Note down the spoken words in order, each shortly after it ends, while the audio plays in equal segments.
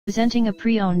Presenting a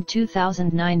pre-owned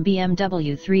 2009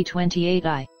 BMW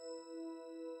 328i.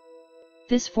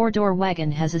 This four-door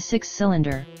wagon has a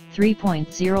six-cylinder,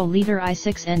 3.0-liter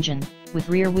i6 engine, with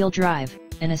rear-wheel drive,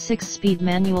 and a six-speed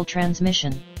manual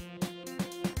transmission.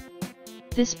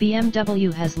 This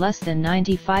BMW has less than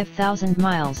 95,000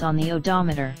 miles on the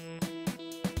odometer.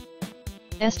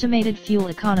 Estimated fuel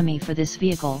economy for this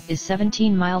vehicle is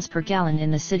 17 miles per gallon in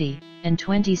the city, and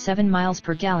 27 miles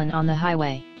per gallon on the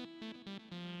highway.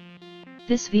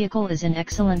 This vehicle is in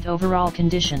excellent overall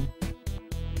condition.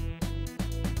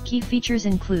 Key features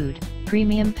include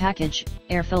premium package,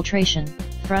 air filtration,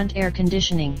 front air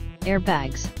conditioning,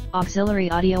 airbags, auxiliary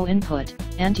audio input,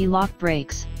 anti-lock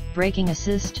brakes, braking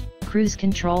assist, cruise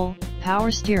control,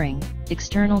 power steering,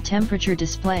 external temperature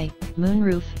display,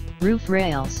 moonroof, roof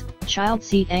rails, child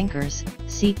seat anchors,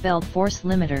 seat belt force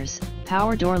limiters,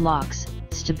 power door locks,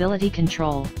 stability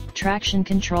control, traction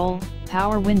control,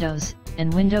 power windows,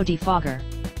 and window defogger.